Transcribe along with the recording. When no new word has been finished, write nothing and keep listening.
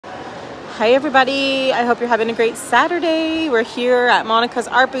Hi everybody, I hope you're having a great Saturday. We're here at Monica's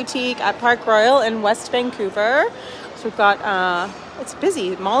Art Boutique at Park Royal in West Vancouver. So we've got, it's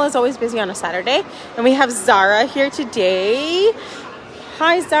busy. Mall is always busy on a Saturday. And we have Zahra here today.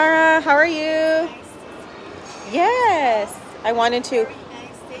 Hi Zahra, how are you? Yes, I wanted to.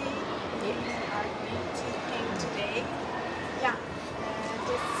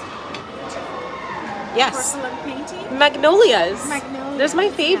 Yes. Porcelain painting. Magnolias. Magnolias. There's my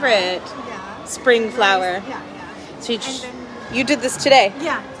favorite. Yeah. Spring flower. Yeah. So you did this today?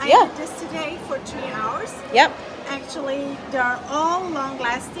 Yeah. I did this today for 3 hours. Yep. Actually, they are all long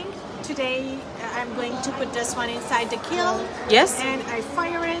lasting. Today, I'm going to put this one inside the kiln. Yes. And I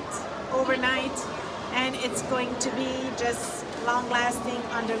fire it overnight, and it's going to be just long lasting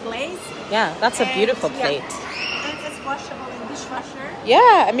under glaze. Yeah, that's a beautiful plate. And it's washable in dishwasher.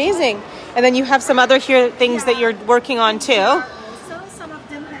 Yeah, amazing. And then you have some other things that you're working on too. Also, some of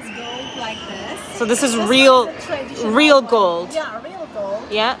them has gold like this. So this is real gold. Yeah, real gold.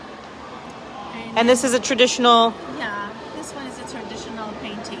 Yeah. And this is a traditional. Yeah, this one is a traditional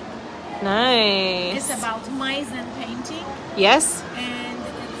painting. Nice. It's about Meissen painting. Yes. And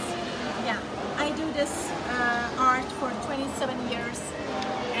it's, I do this art for 27 years,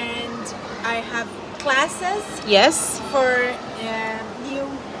 and I have classes. Yes. For new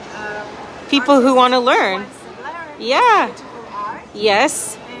people who want to learn. Yeah. Beautiful art.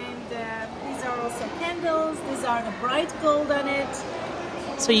 Yes. And these are also candles. These are the bright gold on it.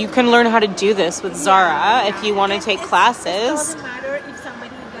 So you can learn how to do this with Zahra if you want to take classes. It doesn't matter if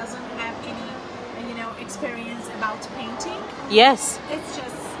somebody doesn't have any, experience about painting. Yes. It's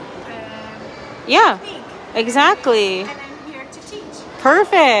just technique. Exactly. And I'm here to teach.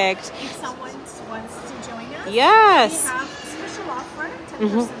 Perfect. If someone wants to join us, yes. We have a special offer,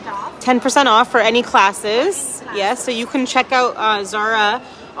 10% off. 10% off for any classes. Yes, so you can check out Zahra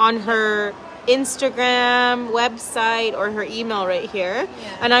on her Instagram, website, or her email right here.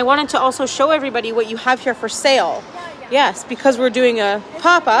 Yeah. And I wanted to also show everybody what you have here for sale. Yes, because we're doing a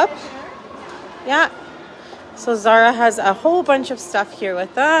pop-up. Yeah. So Zahra has a whole bunch of stuff here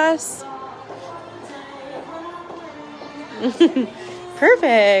with us.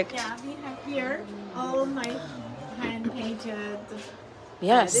 Perfect. Yeah, we have here all my hand-painted.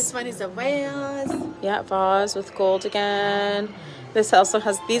 Yes. This one is a vase. Yeah, vase with gold again. This also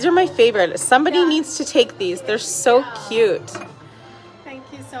has, these are my favorite. Somebody needs to take these. They're so cute. Thank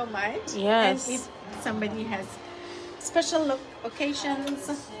you so much. Yes. And if somebody has special occasions,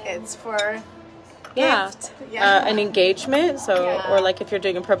 it's for gift. An engagement. So, or like if you're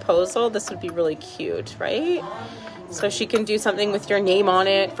doing a proposal, this would be really cute, right? So she can do something with your name on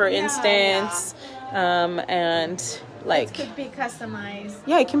it, for instance. And like it could be customized.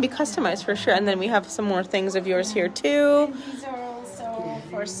 Yeah, it can be customized for sure. And then we have some more things of yours here too. And these are also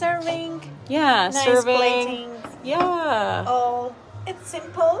for serving. Yeah, nice serving. Plating. Yeah. Oh, it's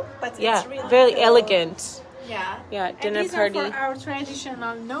simple, but it's really very cool. elegant. Yeah. Yeah, dinner and these party. are for our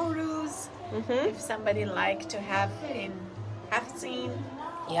traditional Nowruz. If somebody like to have seen.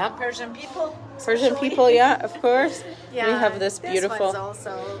 Yeah. Persian people. Persian people, yeah, of course. Yeah. We have this beautiful. This one's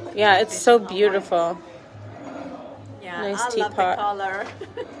also it's so beautiful. Yeah, nice I teapot. love the color.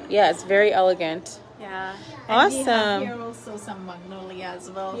 Yeah, it's very elegant. Yeah. Awesome. And we have here also some magnolia as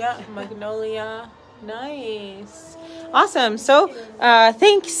well. Yeah, magnolia. Nice. Awesome. So,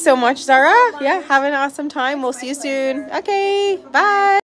 thanks so much, Zahra. Yeah, have an awesome time. We'll see you soon. Okay, bye.